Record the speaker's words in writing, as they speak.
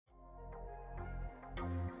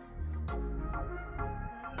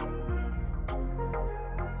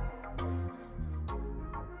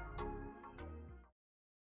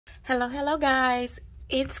Hello guys,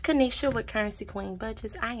 it's Kanisha with Currency Queen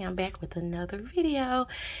Budgets. I am back with another video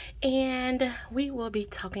and we will be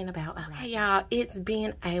talking about, okay y'all, it's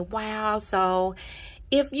been a while. So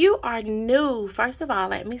if you are new, first of all,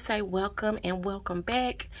 let me say welcome and welcome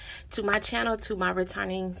back to my channel, to my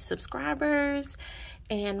returning subscribers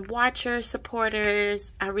and watchers,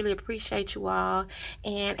 supporters. I really appreciate you all.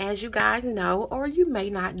 And as you guys know, or you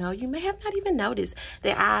may not know, you may have not even noticed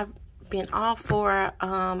that I've been off for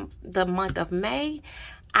the month of May.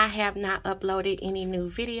 I have not uploaded any new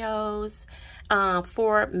videos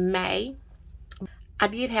for May. I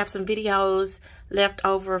did have some videos left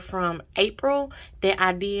over from April that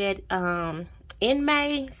I did in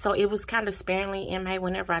May, so it was kind of sparingly in May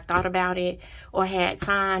whenever I thought about it or had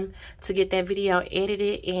time to get that video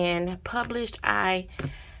edited and published. I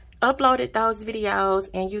uploaded those videos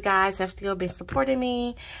and you guys have still been supporting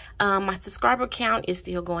me. My subscriber count is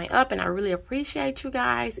still going up and I really appreciate you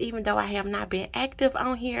guys, even though I have not been active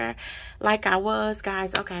on here like I was,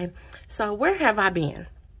 guys. Okay, so where have I been?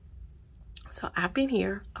 So I've been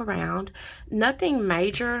here around. Nothing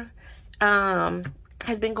major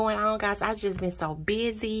has been going on, guys. I've just been so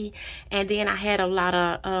busy, and then I had a lot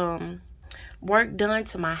of work done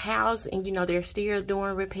to my house, and you know they're still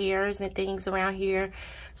doing repairs and things around here.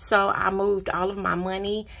 So I moved all of my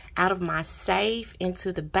money out of my safe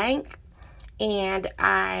into the bank, and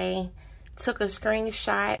I took a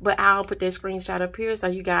screenshot, but I'll put that screenshot up here so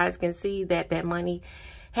you guys can see that that money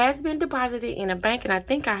has been deposited in a bank, and I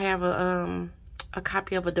think I have a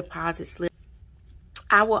copy of a deposit slip.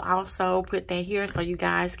 I will also put that here so you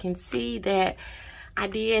guys can see that I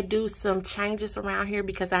did do some changes around here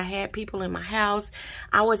because I had people in my house.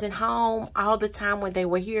 I wasn't home all the time when they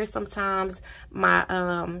were here. Sometimes my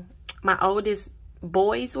my oldest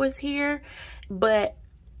boys was here, but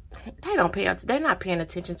they're not paying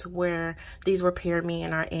attention to where these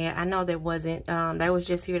repairmen are at. I know they wasn't. They was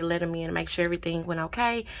just here to let them in and make sure everything went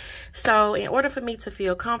okay. So in order for me to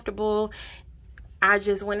feel comfortable, I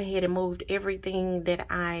just went ahead and moved everything that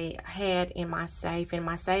I had in my safe and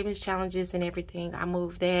my savings challenges and everything. I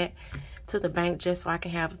moved that to the bank just so I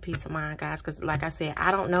can have a peace of mind, guys. Because like I said,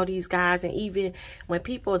 I don't know these guys. And even when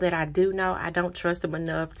people that I do know, I don't trust them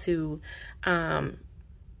enough to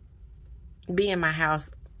be in my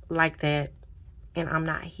house like that. And I'm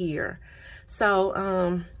not here.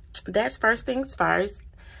 So that's first things first.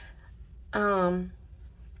 And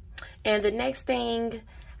the next thing,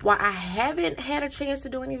 well, I haven't had a chance to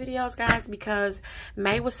do any videos, guys, because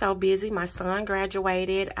May was so busy. My son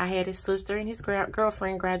graduated. I had his sister and his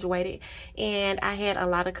girlfriend graduated. And I had a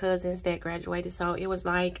lot of cousins that graduated. So it was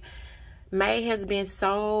like May has been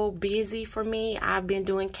so busy for me. I've been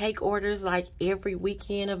doing cake orders like every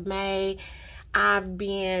weekend of May. I've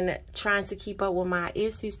been trying to keep up with my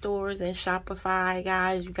Etsy stores and Shopify,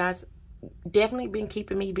 guys. You guys definitely been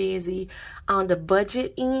keeping me busy on the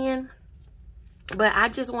budget end. But I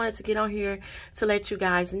just wanted to get on here to let you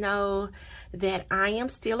guys know that I am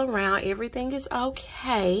still around. Everything is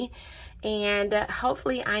okay. And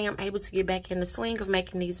hopefully I am able to get back in the swing of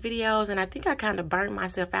making these videos. And I think I kind of burned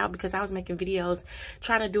myself out because I was making videos,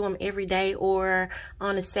 trying to do them every day, or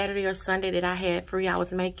on a Saturday or Sunday that I had free. I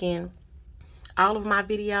was making all of my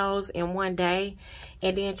videos in one day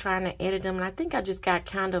and then trying to edit them, and I think I just got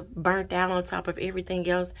kind of burnt out on top of everything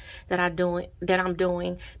else that I'm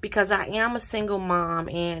doing because I am a single mom,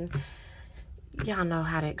 and y'all know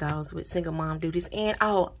how that goes with single mom duties. And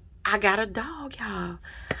oh, I got a dog, y'all.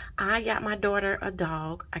 I got my daughter a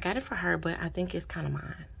dog. I got it for her, but I think it's kind of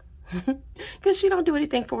mine because she don't do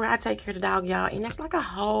anything for her. I take care of the dog, y'all, and that's like a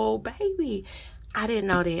whole baby. I didn't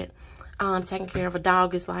know that taking care of a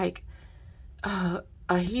dog is like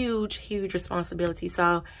a huge responsibility.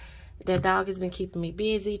 So that dog has been keeping me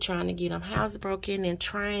busy, trying to get him housebroken and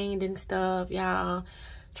trained and stuff, y'all.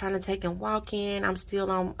 Trying to take him walking. I'm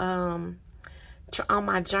still on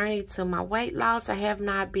my journey to my weight loss. I have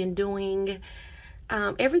not been doing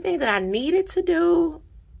everything that I needed to do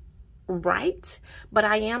right, but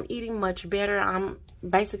I am eating much better. I'm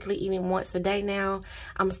basically eating once a day now.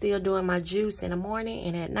 I'm still doing my juice in the morning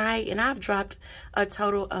and at night, and I've dropped a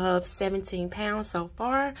total of 17 pounds so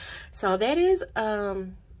far. So that is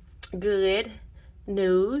good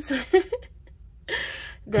news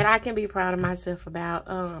that I can be proud of myself about.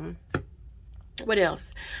 What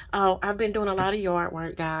else? Oh, I've been doing a lot of yard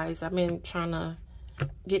work, guys. I've been trying to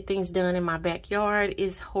get things done in my backyard.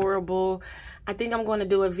 It's horrible. I think I'm going to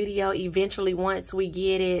do a video eventually once we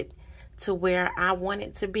get it to where I want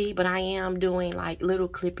it to be, but I am doing like little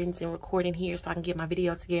clippings and recording here so I can get my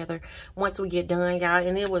video together once we get done, y'all.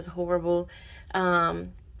 And it was horrible.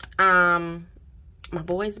 my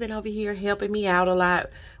boy's been over here helping me out a lot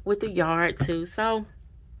with the yard too. So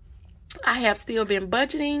I have still been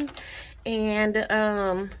budgeting, and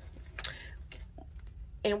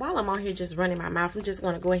while I'm on here just running my mouth, I'm just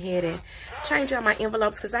going to go ahead and change out my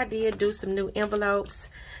envelopes, because I did do some new envelopes.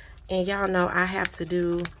 And y'all know I have to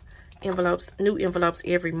do envelopes, new envelopes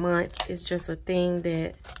every month. It's just a thing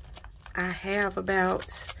that I have about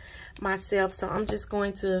myself. So I'm just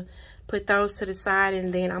going to put those to the side,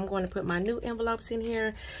 and then I'm going to put my new envelopes in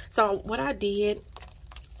here. So what I did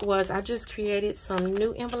was I just created some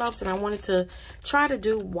new envelopes, and I wanted to try to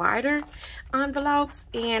do wider envelopes,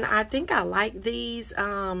 and I think I like these.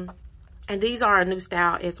 And these are a new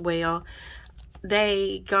style as well.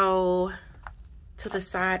 They go to the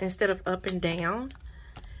side instead of up and down.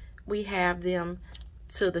 We have them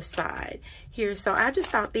to the side here. So I just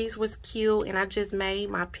thought these was cute, and I just made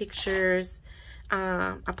my pictures.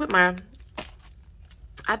 I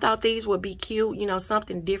thought these would be cute, you know,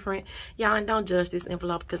 something different. Y'all, and don't judge this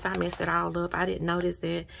envelope because I messed it all up. I didn't notice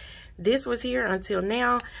that this was here until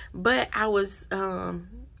now. But I was,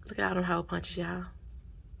 look at all them hole punches, y'all.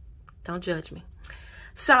 Don't judge me.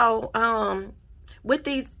 So, with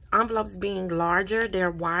these envelopes being larger,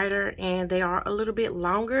 they're wider, and they are a little bit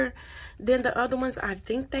longer than the other ones. I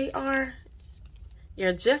think they are.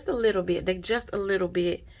 Yeah, just a little bit. They're just a little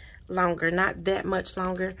bit longer, not that much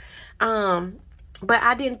longer. But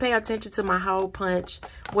I didn't pay attention to my hole punch,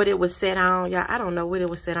 what it was set on. Yeah, I don't know what it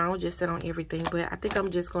was set on. It was just set on everything. But I think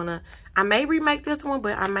I'm just gonna, I may remake this one,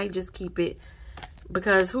 but I may just keep it,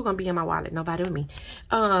 because who's gonna be in my wallet? Nobody but me.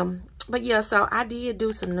 But yeah, so I did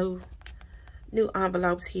do some new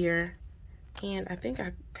envelopes here, and I think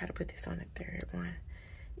I gotta put this on the third one.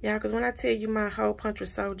 Yeah, because when I tell you my hole punch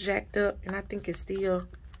was so jacked up, and I think it's still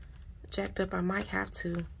jacked up, I might have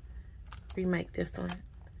to remake this one.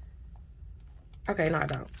 Okay, no, I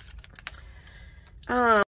don't.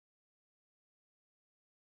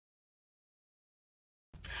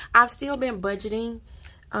 I've still been budgeting,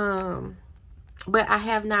 but I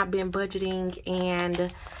have not been budgeting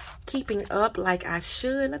and keeping up like I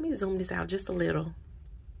should. Let me zoom this out just a little.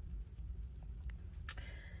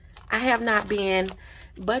 I have not been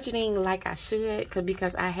budgeting like I should,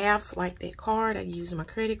 because I have swiped that card. I used my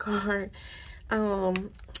credit card.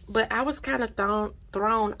 But I was kind of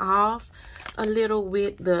thrown off a little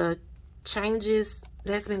with the changes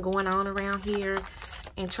that's been going on around here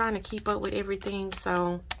and trying to keep up with everything.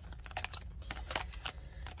 So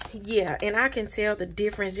yeah, and I can tell the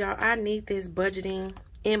difference, y'all. I need this budgeting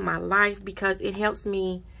in my life because it helps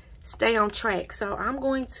me stay on track. So I'm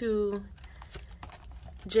going to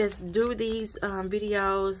just do these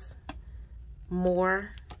videos more.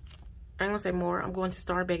 I'm gonna say more. I'm going to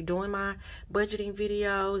start back doing my budgeting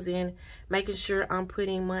videos and making sure I'm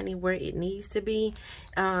putting money where it needs to be,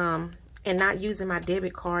 and not using my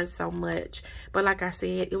debit card so much. But like I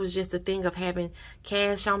said, it was just a thing of having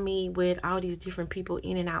cash on me with all these different people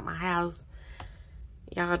in and out my house.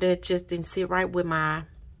 Y'all, that just didn't sit right with my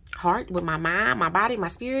heart, with my mind, my body, my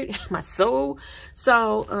spirit, my soul.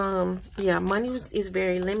 So yeah, money is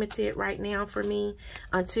very limited right now for me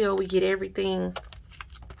until we get everything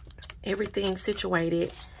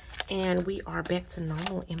situated and we are back to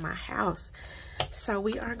normal in my house. So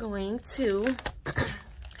we are going to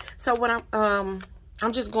so what I'm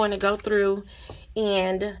just going to go through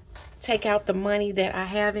and take out the money that I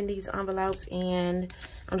have in these envelopes, and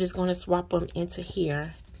I'm just going to swap them into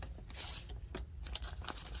here.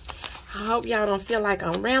 I hope y'all don't feel like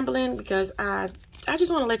I'm rambling, because I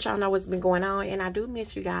just want to let y'all know what's been going on, and I do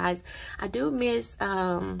miss you guys. I do miss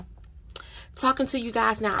talking to you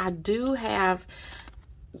guys. Now I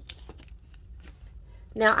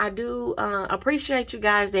do appreciate you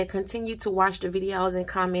guys that continue to watch the videos and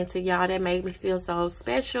comment to y'all. That made me feel so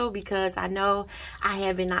special, because I know I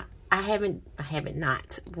haven't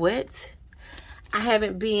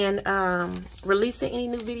been releasing any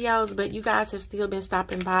new videos, but you guys have still been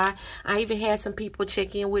stopping by. I even had some people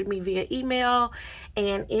check in with me via email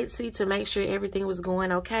and Etsy to make sure everything was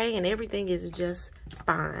going okay, and everything is just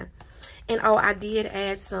fine. And oh, I did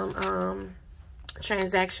add some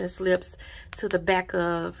transaction slips to the back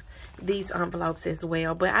of these envelopes as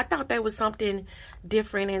well. But I thought that was something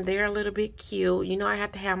different, and they're a little bit cute. You know, I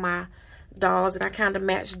have to have my dolls, and I kind of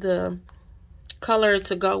matched the color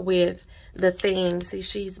to go with the theme. See,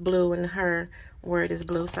 she's blue and her word is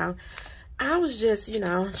blue. So I was just, you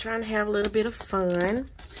know, trying to have a little bit of fun.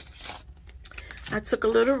 I took a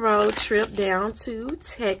little road trip down to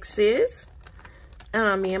Texas.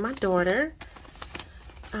 Me and my daughter.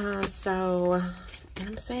 So, and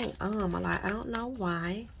I'm saying a lot. I don't know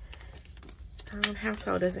why.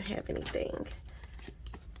 Household doesn't have anything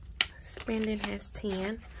spending has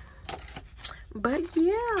 10. But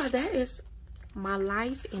yeah, that is my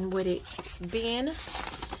life and what it's been.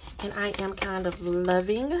 And I am kind of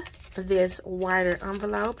loving this wider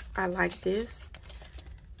envelope. I like this.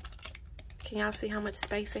 Can y'all see how much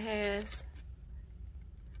space it has?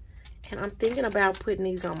 And I'm thinking about putting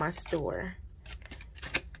these on my store,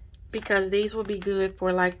 because these will be good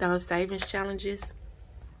for like those savings challenges,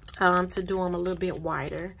 to do them a little bit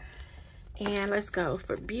wider. And let's go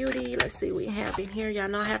for beauty. Let's see what we have in here. Y'all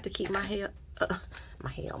know I have to keep my hair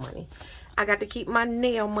money. I got to keep my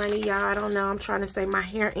nail money, y'all. I don't know. I'm trying to say my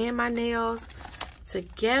hair and my nails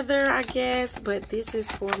together, I guess. But this is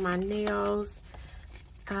for my nails.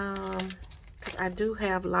 Because I do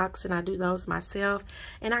have locks and I do those myself.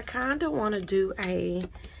 And I kind of want to do a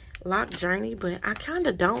lock journey, but I kind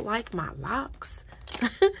of don't like my locks.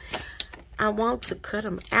 I want to cut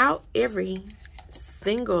them out every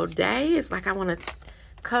single day. It's like I want to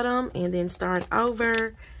cut them and then start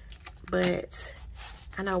over. But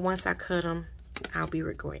I know once I cut them, I'll be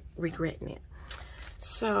regretting it.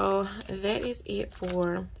 So that is it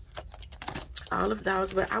for all of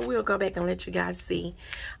those. But I will go back and let you guys see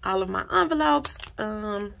all of my envelopes.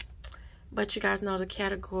 But you guys know the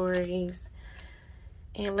categories.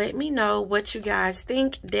 And let me know what you guys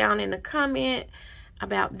think down in the comment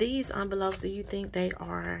about these envelopes. Do you think they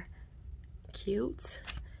are cute?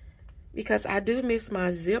 Because I do miss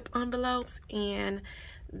my zip envelopes. And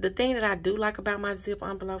the thing that I do like about my zip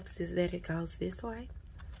envelopes is that it goes this way.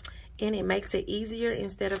 And it makes it easier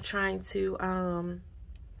instead of trying to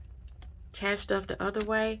cash stuff the other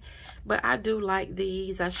way. But I do like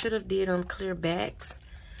these. I should have did them clear backs.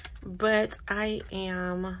 But I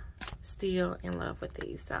am still in love with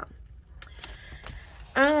these. So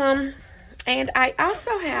and I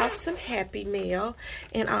also have some Happy Mail.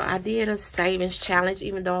 And I did a savings challenge,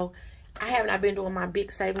 even though I have not been doing my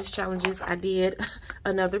big savings challenges. I did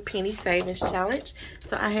another penny savings challenge.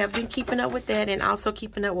 So I have been keeping up with that and also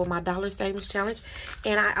keeping up with my dollar savings challenge.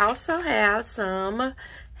 And I also have some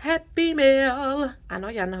Happy Mail. I know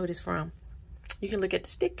y'all know who this is from. You can look at the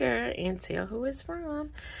sticker and tell who it's from.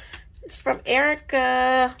 It's from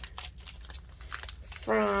Erica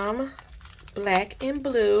from Black and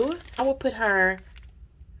Blue. I will put her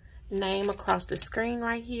name across the screen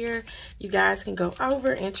right here. You guys can go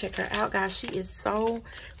over and check her out, guys. She is so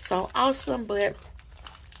awesome. But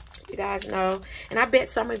you guys know, and I bet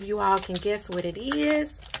some of you all can guess what it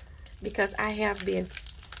is, because I have been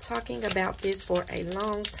talking about this for a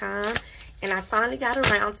long time, and I finally got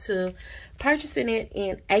around to purchasing it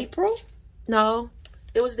in April. No,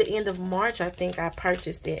 it was the end of March, I think I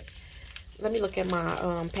purchased it. Let me look at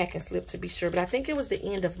my packing slip to be sure, but I think it was the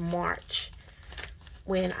end of March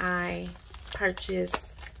when I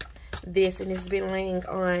purchased this, and it's been laying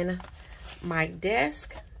on my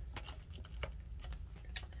desk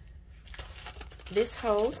this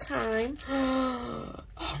whole time. Oh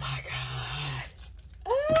my God.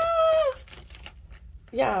 Ah.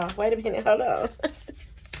 Yeah, wait a minute, hold on.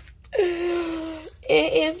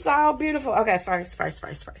 It is so beautiful. Okay, first.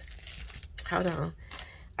 Hold on.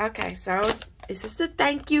 Okay, so this is the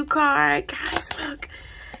thank you card. Guys, look.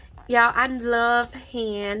 Y'all, I love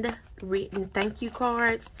handwritten thank you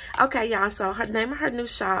cards. Okay, y'all, so her name of her new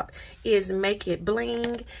shop is Make It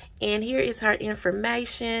Bling. And here is her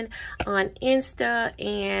information on Insta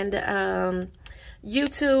and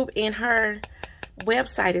YouTube. And her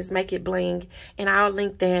website is Make It Bling. And I'll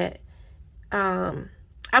link that.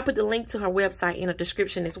 I'll put the link to her website in the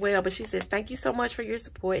description as well. But she says, thank you so much for your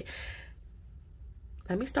support.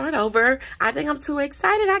 Let me start over. I think I'm too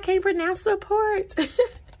excited. I can't pronounce support.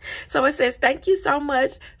 So it says, thank you so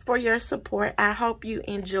much for your support. I hope you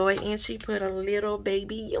enjoy. And she put a little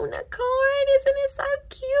baby unicorn. Isn't it so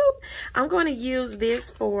cute? I'm going to use this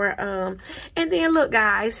for, and then look,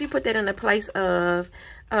 guys, she put that in the place of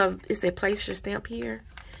it said place your stamp here.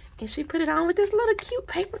 And she put it on with this little cute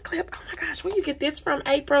paper clip. Oh my gosh, where you get this from,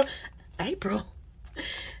 April? April?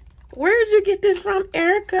 Where did you get this from,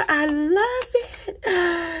 Erica? I love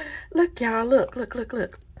it. Look, y'all, look.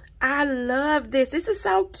 I love this. This is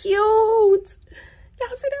so cute.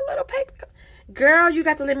 Y'all see that little paper? Girl, you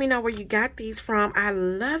got to let me know where you got these from. I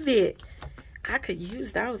love it. I could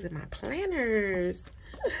use those in my planners.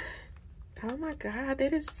 Oh my God,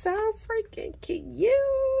 that is so freaking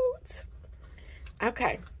cute.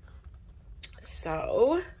 Okay.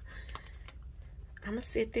 So, I'm going to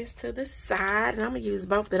set this to the side. And I'm going to use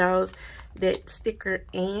both of those, that sticker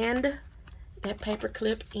and that paper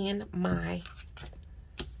clip, in my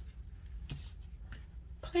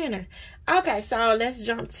planner. Okay, so let's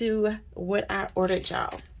jump to what I ordered,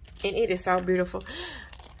 y'all. And it is so beautiful.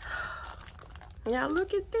 Y'all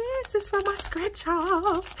look at this. It's for my scratch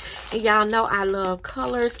off. And y'all know I love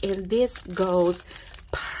colors, and this goes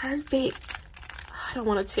perfect. I don't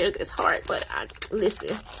want to tear this heart, but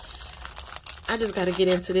listen. I just got to get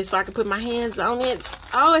into this so I can put my hands on it.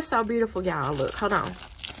 Oh, it's so beautiful, y'all. Look, hold on.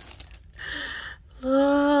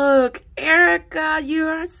 Look, Erica, you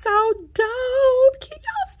are so dope. Can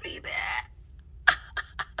y'all see that?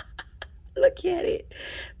 Look at it.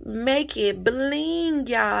 Make it bling,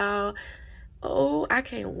 y'all. Oh, I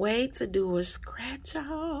can't wait to do a scratch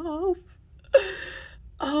off.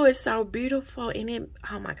 Oh, it's so beautiful. And it,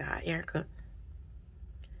 oh my God, Erica.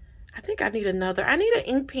 I think I need another. I need an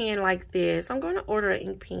ink pen like this. I'm going to order an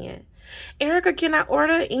ink pen. Erica, can I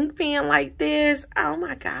order an ink pen like this? Oh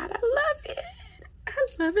my God, I love it. I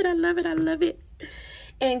love it. I love it. I love it.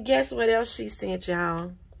 And guess what else she sent,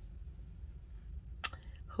 y'all?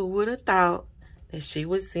 Who would have thought that she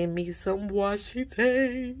would send me some washi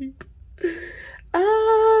tape?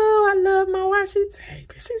 Oh, I love my washi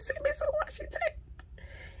tape. She sent me some washi tape.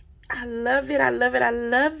 I love it. I love it. I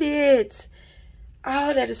love it.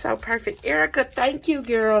 Oh, that is so perfect. Erica, thank you,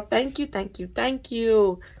 girl. Thank you, thank you, thank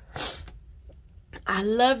you. I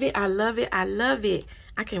love it. I love it. I love it.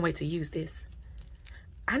 I can't wait to use this.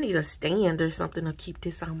 I need a stand or something to keep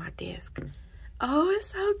this on my desk. Oh,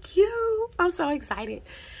 it's so cute. I'm so excited.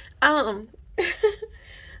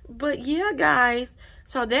 But yeah, guys.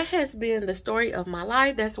 So that has been the story of my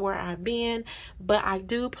life. That's where I've been. But I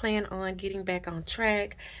do plan on getting back on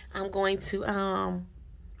track. I'm going to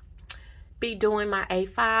be doing my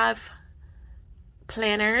A5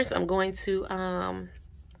 planners. I'm going to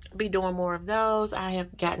be doing more of those. I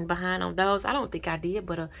have gotten behind on those. I don't think I did,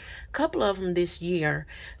 but a couple of them this year.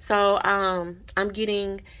 So I'm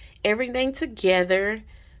getting everything together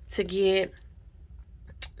to get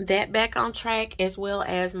that back on track, as well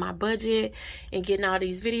as my budget and getting all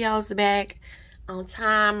these videos back on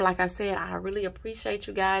time. Like I said, I really appreciate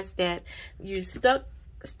you guys that you stuck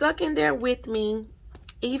in there with me,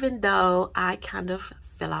 even though I kind of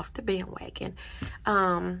fell off the bandwagon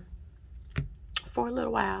for a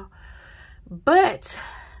little while. But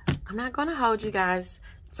I'm not gonna hold you guys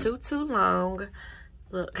too long.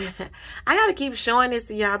 Look, I gotta keep showing this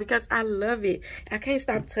to y'all because I love it. I can't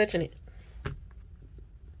stop touching it.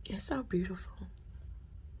 It's so beautiful.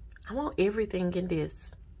 I want everything in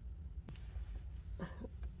this.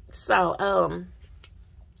 So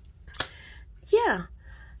yeah,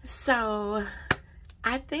 so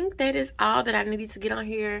I think that is all that I needed to get on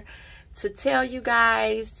here to tell you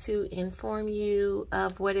guys, to inform you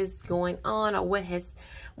of what is going on, or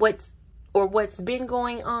what's been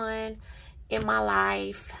going on in my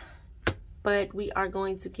life. But we are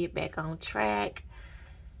going to get back on track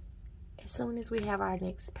as soon as we have our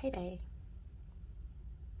next payday.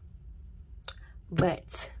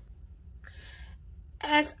 But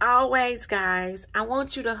as always, guys, I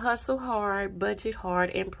want you to hustle hard, budget hard,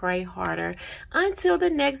 and pray harder. Until the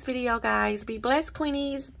next video, guys, be blessed,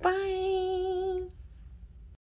 Queenies. Bye.